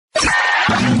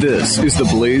This is the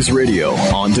Blaze Radio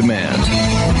on demand.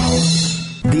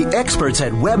 The experts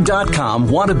at Web.com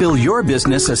want to build your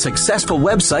business a successful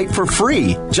website for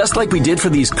free, just like we did for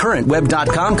these current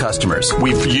Web.com customers.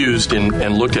 We've used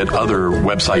and looked at other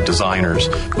website designers,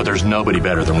 but there's nobody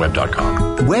better than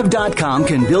Web.com. Web.com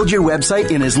can build your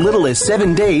website in as little as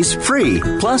 7 days free.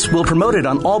 Plus, we'll promote it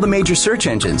on all the major search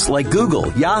engines like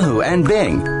Google, Yahoo, and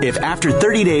Bing. If after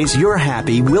 30 days you're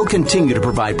happy, we'll continue to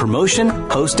provide promotion,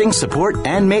 hosting, support,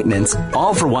 and maintenance,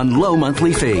 all for one low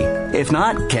monthly fee. If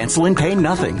not, cancel and pay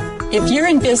nothing. If you're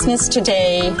in business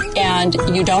today and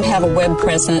you don't have a web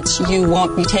presence, you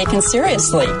won't be taken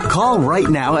seriously. Call right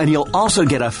now and you'll also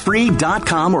get a free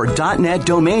 .com or .net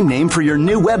domain name for your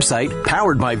new website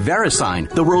powered by VeriSign,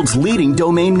 the world's leading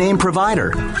domain name provider.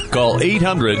 Call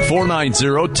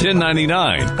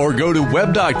 800-490-1099 or go to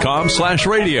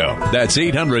web.com/radio. That's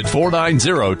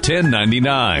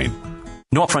 800-490-1099.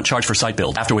 No upfront charge for site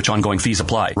build, after which ongoing fees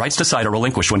apply. Rights to site are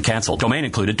relinquished when canceled. Domain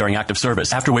included during active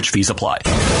service, after which fees apply.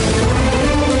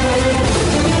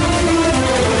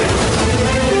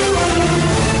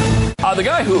 The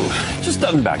guy who just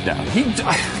doesn't back down. He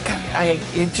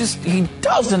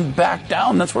doesn't back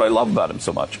down. That's what I love about him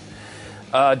so much.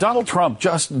 Donald Trump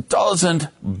just doesn't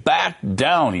back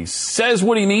down. He says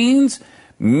what he means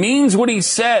what he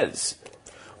says.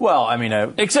 Well, I mean,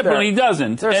 except when he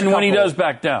doesn't, and when he does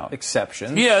back down.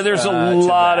 Exceptions. Yeah, there's a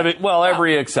lot of it. Well,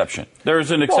 every exception.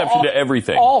 There's an exception to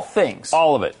everything. All things.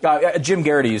 All of it. Jim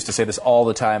Garrity used to say this all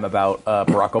the time about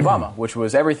Barack Obama, which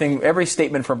was every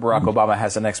statement from Barack Obama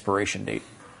has an expiration date.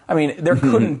 I mean, there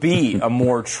couldn't be a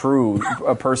more true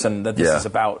person that this is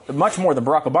about, much more than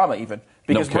Barack Obama even,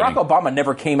 because Barack Obama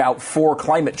never came out for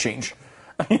climate change.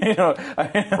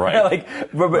 Right.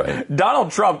 Donald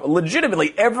Trump,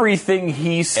 legitimately, everything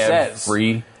he says.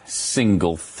 Every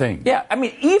single thing. Yeah, I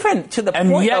mean, even to the point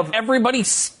of... And yet everybody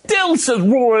still says,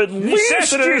 well, at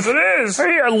least it is.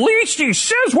 Hey, at least he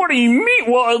says what he means.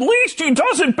 Well, at least he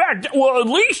doesn't back down. Well, at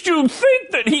least you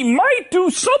think that he might do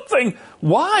something.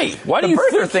 Why? Why do you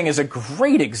think... The birther thing is a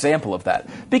great example of that.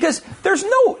 Because there's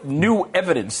no new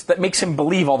evidence that makes him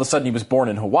believe all of a sudden he was born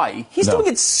in Hawaii. He's doing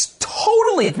it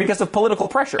totally because of political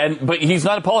pressure. But he's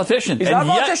not a politician. He's not a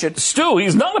politician. Stu,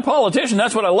 he's not a politician.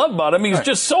 That's what I love about him. He's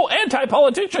just so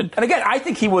anti-politician. And again, I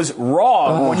think he was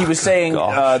wrong when he was saying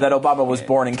that Obama was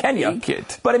born in Kenya.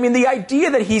 But I mean, the idea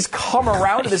that he's come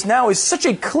around to this now is such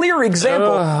a clear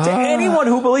example to anyone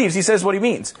who believes he says what he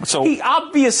means. So he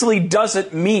obviously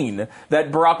doesn't mean that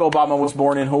Barack Obama was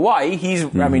born in Hawaii. I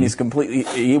mean,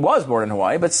 he was born in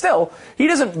Hawaii, but still, he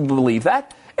doesn't believe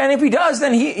that. And if he does,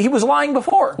 then he was lying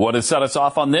before. What has set us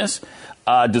off on this?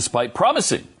 Despite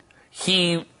promising,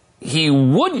 he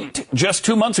wouldn't just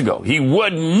 2 months ago. He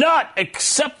would not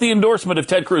accept the endorsement of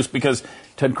Ted Cruz because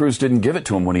Ted Cruz didn't give it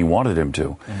to him when he wanted him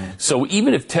to. So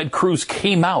even if Ted Cruz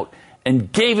came out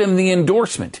and gave him the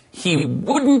endorsement, he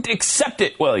wouldn't accept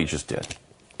it. Well, he just did.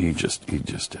 He just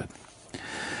did.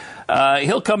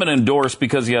 He'll come and endorse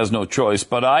because he has no choice,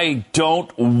 but I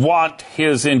don't want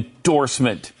his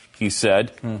endorsement, he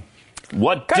said.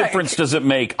 What difference does it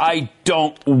make? I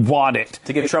don't want it.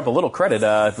 To give Trump a little credit,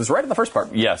 it was right in the first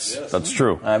part. Yes, that's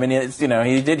true. I mean,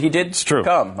 he did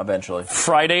come eventually.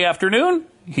 Friday afternoon,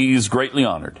 he's greatly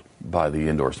honored by the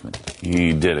endorsement.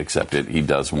 He did accept it. He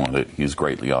does want it. He's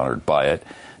greatly honored by it.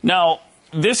 Now,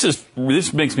 this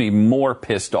makes me more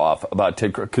pissed off about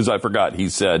Ted Cruz, because I forgot he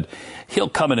said he'll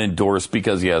come and endorse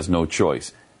because he has no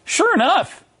choice. Sure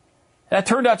enough, that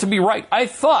turned out to be right. I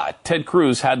thought Ted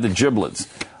Cruz had the giblets.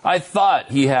 I thought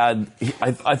he had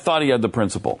the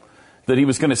principle that he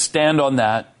was going to stand on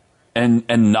that and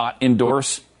not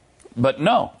endorse. But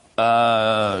no,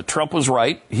 Trump was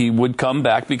right. He would come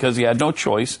back because he had no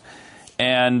choice.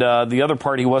 And the other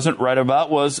part he wasn't right about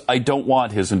was I don't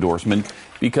want his endorsement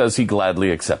because he gladly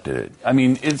accepted it. I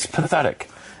mean, it's pathetic.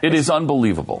 It is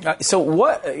unbelievable. So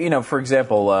what, for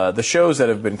example, the shows that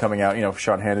have been coming out,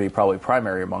 Sean Hannity probably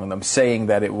primary among them, saying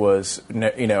that it was,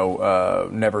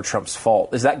 never Trump's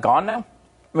fault. Is that gone now?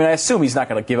 I mean, I assume he's not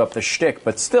going to give up the shtick,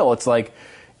 but still, it's like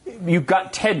you've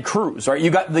got Ted Cruz, right? You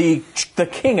got the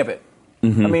king of it. I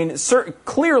mean,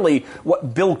 clearly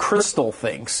what Bill Kristol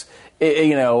thinks,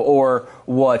 or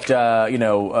what,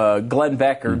 Glenn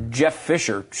Beck or Jeff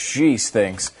Fisher,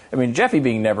 thinks. I mean, Jeffy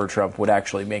being never Trump would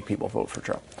actually make people vote for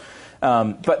Trump.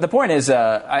 But the point is,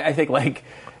 I think,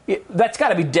 that's got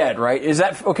to be dead, right? Is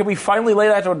that, can we finally lay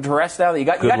that to rest now? You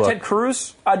got Ted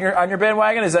Cruz on your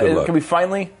bandwagon? Can we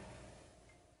finally,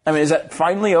 is that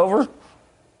finally over?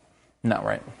 No,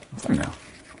 right? No.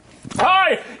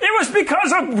 Hi! It was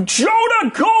because of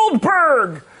Jonah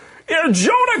Goldberg!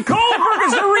 Jonah Goldberg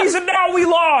is the reason now we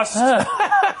lost. I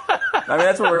mean,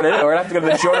 that's what we're going to do. We're going to have to go to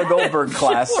the Jonah Goldberg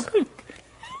class.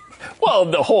 Well,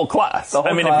 the whole class. The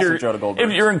whole class of Jonah Goldberg.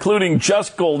 If you're including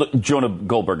just Jonah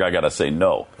Goldberg, I got to say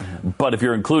no. Mm-hmm. But if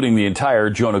you're including the entire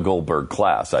Jonah Goldberg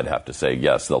class, I'd have to say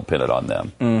yes, they'll pin it on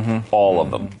them. Mm-hmm. All of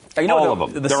them. All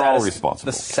of them. They're all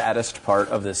responsible. The saddest part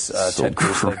of this Ted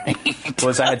Cruz thing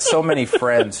was I had so many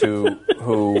friends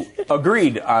who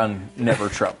agreed on Never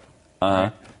Trump. Uh-huh.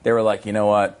 They were like, you know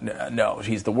what? No,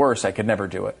 he's the worst. I could never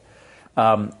do it.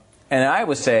 And I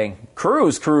was saying,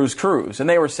 Cruz. And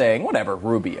they were saying, whatever,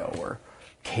 Rubio or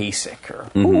Kasich or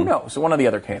who knows, one of the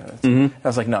other candidates. Mm-hmm. I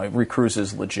was like, no, Cruz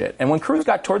is legit. And when Cruz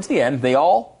got towards the end, they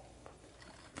all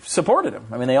supported him.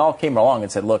 I mean, they all came along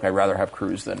and said, look, I'd rather have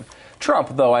Cruz than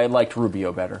Trump, though I liked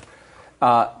Rubio better.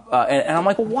 And I'm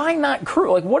like, well, why not Cruz?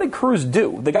 Like, what did Cruz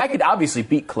do? The guy could obviously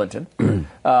beat Clinton. And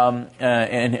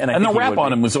the rap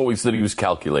on him was always that he was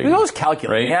calculating. He was always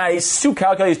calculating. Right? Yeah, he's too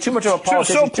calculating. He's too much of a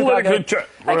politician. So politically.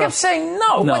 I kept saying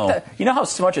no. No. You know how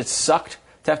much it sucked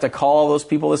to have to call all those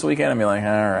people this weekend and be like,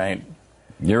 all right.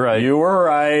 You're right. You were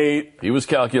right. He was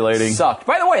calculating. Sucked.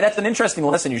 By the way, that's an interesting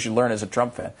lesson you should learn as a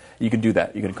Trump fan. You can do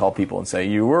that. You can call people and say,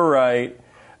 you were right.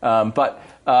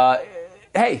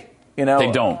 Hey. You know,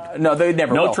 they don't. No, they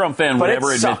never will. No Trump fan would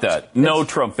ever admit that. No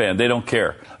Trump fan. They don't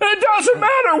care. It doesn't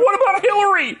matter. What about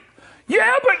Hillary?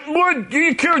 Yeah, but what, do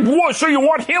you care? What, so you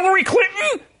want Hillary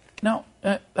Clinton? No,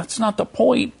 that's not the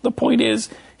point. The point is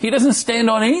he doesn't stand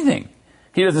on anything.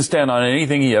 He doesn't stand on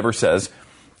anything he ever says.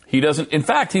 He doesn't. In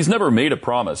fact, he's never made a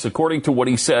promise. According to what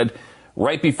he said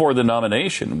right before the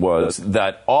nomination was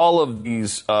that all of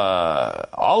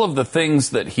the things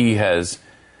that he has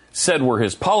said were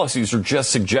his policies are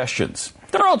just suggestions.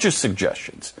 They're all just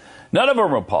suggestions. None of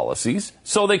them are policies,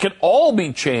 so they can all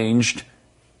be changed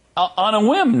on a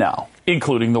whim now,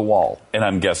 including the wall. And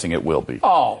I'm guessing it will be.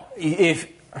 Oh, if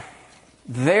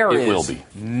there it is will be.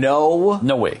 No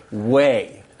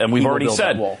way. And we've already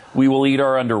said we will eat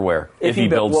our underwear if he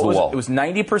builds the wall. It was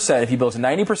 90%. If he builds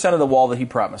 90% of the wall that he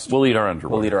promised, we'll eat our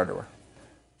underwear. We'll eat our underwear.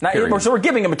 So we're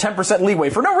giving him a 10% leeway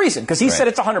for no reason, because he said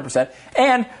it's 100%.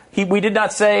 And we did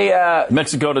not say...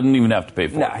 Mexico doesn't even have to pay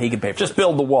for it. No, he can pay for it. Just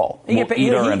build the wall. We'll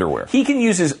eat our underwear. He can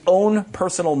use his own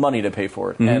personal money to pay for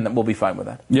it, and we'll be fine with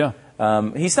that. Yeah.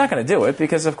 He's not going to do it,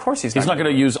 because of course he's not going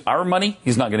to use our money.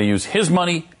 He's not going to use his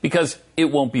money, because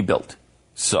it won't be built.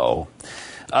 So...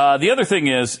 the other thing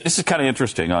is, this is kind of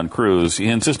interesting on Cruz. He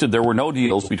insisted there were no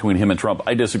deals between him and Trump.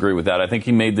 I disagree with that. I think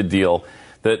he made the deal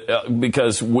that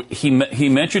because he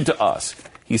mentioned to us,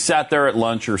 he sat there at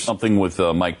lunch or something with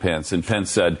Mike Pence, and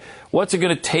Pence said, what's it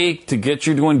going to take to get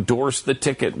you to endorse the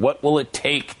ticket? What will it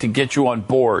take to get you on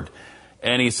board?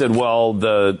 And he said, well,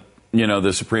 the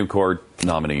Supreme Court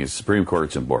nominees, Supreme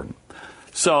Court's important.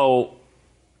 So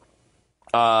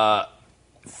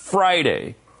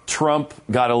Friday, Trump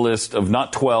got a list of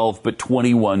not 12, but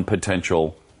 21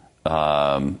 potential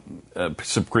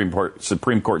Supreme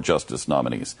Court justice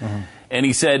nominees. Mm-hmm. And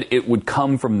he said it would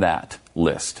come from that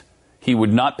list. He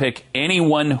would not pick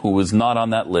anyone who was not on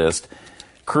that list.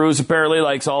 Cruz apparently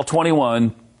likes all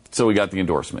 21, so he got the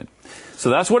endorsement. So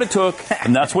that's what it took,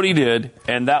 and that's what he did,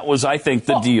 and that was, I think,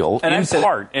 the deal, in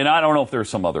part. And I don't know if there's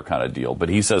some other kind of deal, but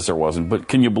he says there wasn't. But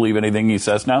can you believe anything he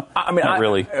says now? I mean, not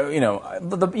really.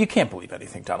 You can't believe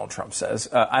anything Donald Trump says.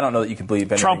 I don't know that you can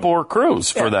believe anything. Trump or Cruz,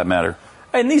 for that matter.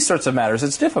 In these sorts of matters,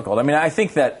 it's difficult. I mean, I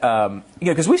think that,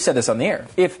 because we've said this on the air.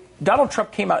 If Donald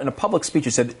Trump came out in a public speech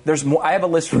and said, I have a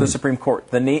list for the Supreme Court.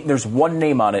 There's one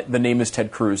name on it. The name is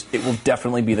Ted Cruz. It will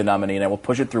definitely be the nominee, and I will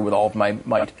push it through with all of my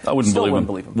might. I wouldn't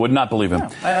believe him. Would not believe him. No.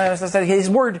 As I said, his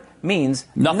word means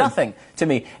nothing to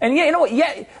me. And you know what?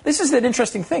 Yeah, this is an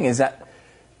interesting thing, is that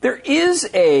there is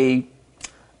an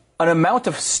amount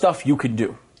of stuff you can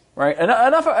do, right?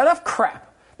 Enough crap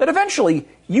that eventually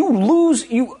you lose.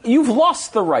 You've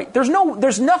lost the right. There's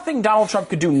nothing Donald Trump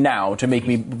could do now to make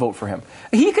me vote for him.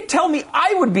 He could tell me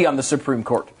I would be on the Supreme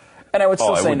Court, and I would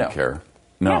still say no. I wouldn't care.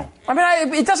 No. Yeah. I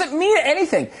mean, it doesn't mean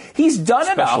anything. He's done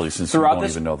enough. Especially since you don't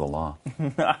even know the law.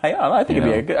 I think it'd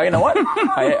be a good. You know what?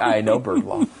 I know bird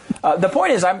law. The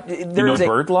point is,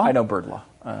 bird law? I know bird law.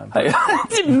 I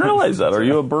didn't realize that. Are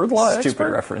you a bird law expert?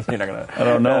 Stupid reference. You're not gonna. I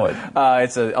don't know it.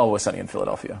 It's Always Sunny in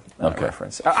Philadelphia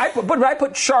reference. I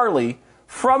put Charlie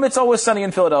from It's Always Sunny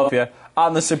in Philadelphia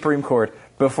on the Supreme Court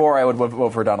before I would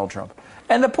vote for Donald Trump.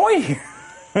 And the point here.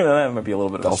 That might be a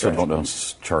little bit of a also don't know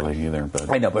Charlie either. But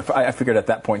I know, but I figured at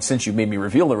that point, since you made me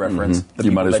reveal the reference, the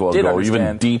you might as well go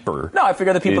even deeper. No, I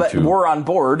figured the people that were on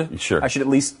board, I should at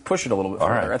least push it a little bit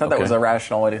further. Right, I thought that was a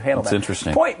rational way to handle that. That's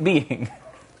interesting. Point being,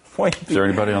 point. Is there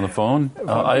anybody on the phone?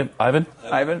 Ivan?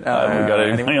 Ivan? We got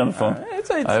anybody on the phone?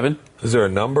 Ivan? Is there a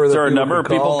number? Is there a number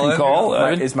people can call?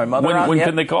 Ivan? Is my mother on? When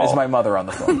can they call? Is my mother on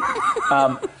the phone?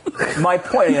 My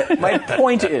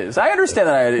point is, I understand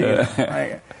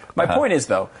that. My point is,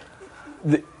 though,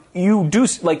 you do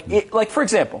like for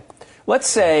example, let's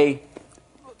say,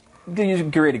 use a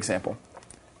great example,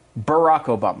 Barack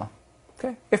Obama.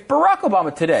 Okay, if Barack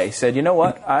Obama today said, you know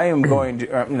what, I am going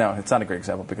to no, it's not a great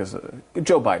example because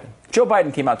Joe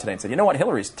Biden came out today and said, you know what,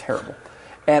 Hillary's terrible,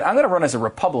 and I'm going to run as a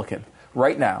Republican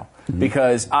right now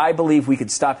because I believe we could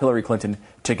stop Hillary Clinton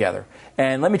together.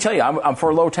 And let me tell you, I'm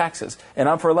for low taxes, and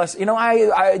I'm for less. You know,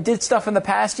 I did stuff in the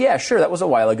past. Yeah, sure, that was a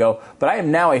while ago, but I am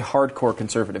now a hardcore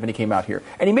conservative. And he came out here,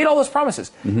 and he made all those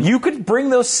promises. You could bring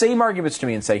those same arguments to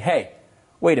me and say, hey,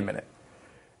 wait a minute.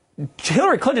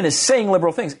 Hillary Clinton is saying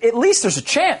liberal things. At least there's a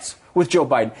chance with Joe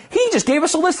Biden. He just gave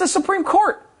us a list of the Supreme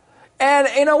Court. And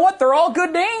you know what? They're all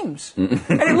good names.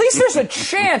 And at least there's a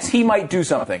chance he might do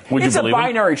something. It's a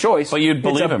binary choice. But you'd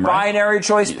believe him, right? It's a binary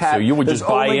choice, Pat. So you would just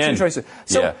buy in.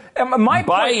 So my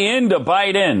buy into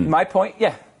Biden.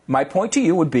 My point to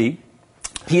you would be,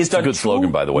 he has done a good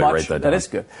slogan, by the way. Write that down. That is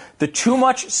good. The too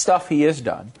much stuff he has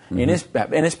done in his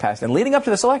past and leading up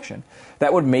to this election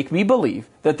that would make me believe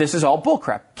that this is all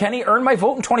bullcrap. Can he earn my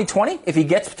vote in 2020 if he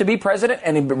gets to be president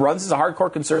and he runs as a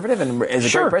hardcore conservative and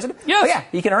is a great president? Yes. Oh, yeah,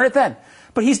 he can earn it then.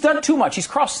 But he's done too much. He's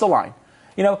crossed the line.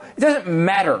 You know, it doesn't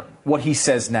matter what he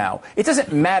says now. It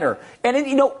doesn't matter. And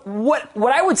you know what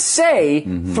I would say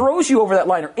throws you over that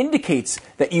line or indicates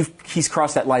that he's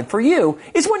crossed that line for you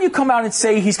is when you come out and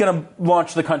say he's going to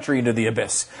launch the country into the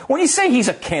abyss. When you say he's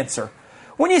a cancer.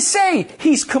 When you say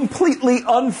he's completely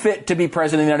unfit to be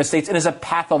president of the United States and is a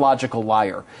pathological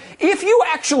liar. If you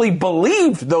actually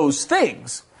believed those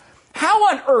things, how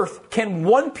on earth can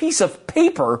one piece of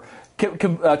paper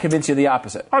convince you the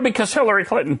opposite? Because Hillary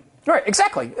Clinton. Right,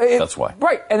 exactly. That's why.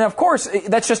 Right, and of course,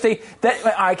 that's just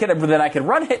I could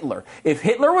run Hitler. If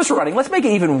Hitler was running, let's make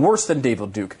it even worse than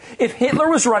David Duke. If Hitler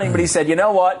was running, but he said, you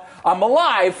know what, I'm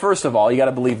alive, first of all, you got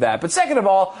to believe that. But second of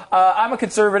all, I'm a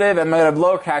conservative, and I'm going to have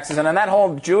lower taxes, and then that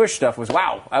whole Jewish stuff was,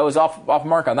 wow, I was off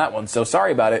mark on that one, so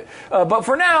sorry about it. But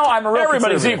for now, I'm a real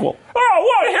Everybody's conservative. equal. Oh,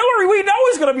 what, Hillary, we know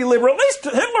is going to be liberal. At least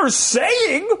Hitler's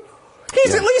saying...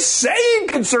 He's at least saying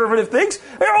conservative things.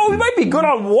 We might be good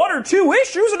on one or two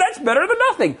issues, and that's better than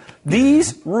nothing.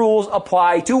 These rules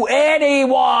apply to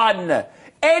anyone.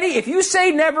 If you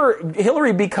say never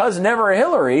Hillary because never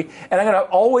Hillary, and I'm going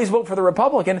to always vote for the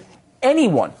Republican,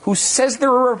 anyone who says they're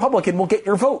a Republican will get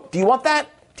your vote. Do you want that?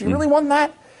 Do you really want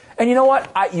that? And you know what?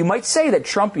 You might say that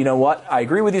Trump, you know what? I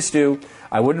agree with you, Stu.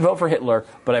 I wouldn't vote for Hitler,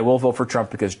 but I will vote for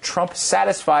Trump because Trump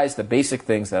satisfies the basic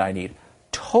things that I need.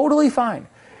 Totally fine.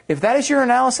 If that is your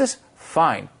analysis,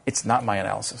 fine. It's not my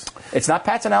analysis. It's not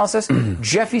Pat's analysis.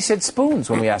 Jeffy said spoons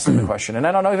when we asked him the question, and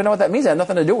I don't even know what that means. It had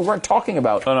nothing to do. We weren't talking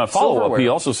about follow-up. He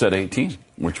also said 18,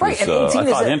 which was, and 18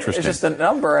 I thought, interesting. It's just a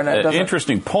number. And it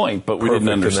interesting point, but we didn't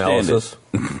understand it.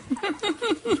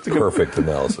 Perfect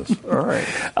analysis. All right.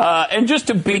 And just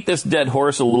to beat this dead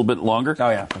horse a little bit longer. Oh,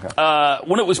 yeah. Okay.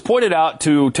 When it was pointed out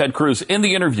to Ted Cruz in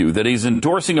the interview that he's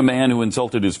endorsing a man who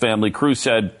insulted his family, Cruz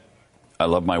said, I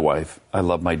love my wife. I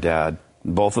love my dad.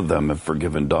 Both of them have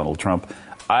forgiven Donald Trump.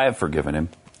 I have forgiven him.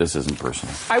 This isn't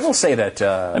personal. I will say that...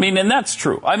 and that's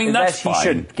true. That's fine. He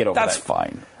should get over that's that.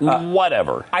 Fine.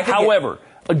 Whatever. However,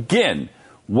 again,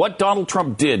 what Donald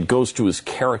Trump did goes to his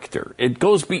character. It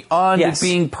goes beyond it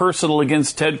being personal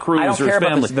against Ted Cruz or his family. I don't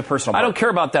care about the personal part. I don't care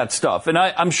about that stuff. And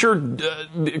I'm sure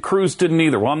Cruz didn't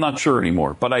either. Well, I'm not sure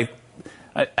anymore. But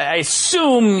I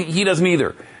assume he doesn't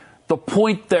either. The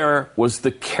point there was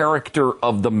the character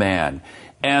of the man.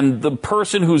 And the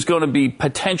person who's going to be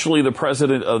potentially the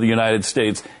president of the United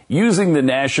States using the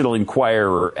National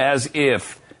Enquirer as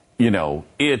if,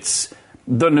 it's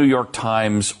the New York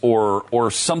Times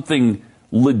or something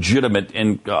legitimate.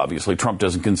 And obviously Trump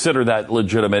doesn't consider that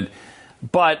legitimate.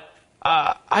 But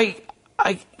I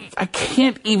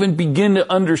can't even begin to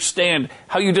understand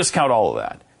how you discount all of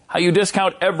that. How you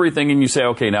discount everything and you say,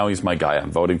 okay, now he's my guy. I'm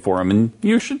voting for him. And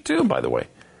you should too, by the way.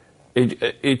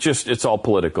 It's all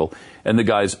political. And the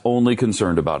guy's only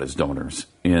concerned about his donors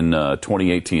in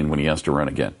 2018 when he has to run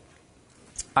again.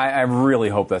 I really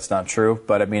hope that's not true.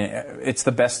 But it's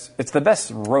the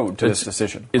best road to this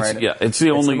decision. Right? Yeah, it's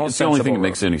the only thing that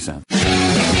makes any sense.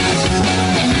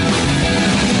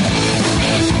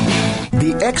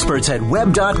 The experts at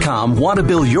Web.com want to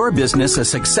build your business a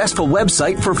successful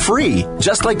website for free,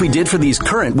 just like we did for these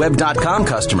current Web.com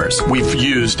customers. We've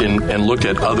used and looked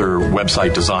at other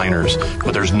website designers,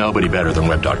 but there's nobody better than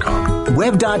Web.com.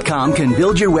 Web.com can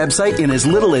build your website in as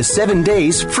little as 7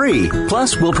 days free.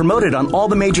 Plus, we'll promote it on all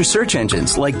the major search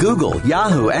engines like Google,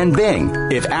 Yahoo, and Bing.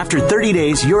 If after 30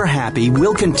 days you're happy,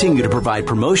 we'll continue to provide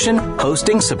promotion,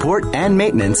 hosting, support, and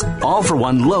maintenance, all for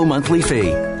one low monthly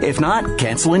fee. If not,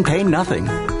 cancel and pay nothing.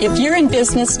 If you're in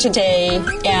business today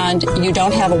and you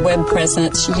don't have a web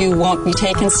presence, you won't be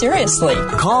taken seriously.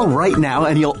 Call right now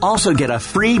and you'll also get a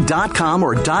free .com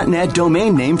or .net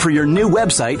domain name for your new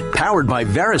website powered by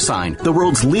VeriSign, the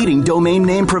world's leading domain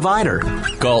name provider.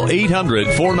 Call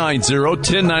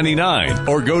 800-490-1099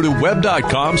 or go to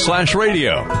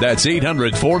web.com/radio. That's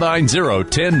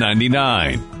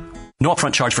 800-490-1099. No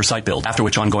upfront charge for site build, after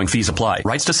which ongoing fees apply.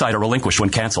 Rights to site are relinquished when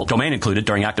canceled. Domain included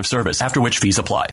during active service, after which fees apply.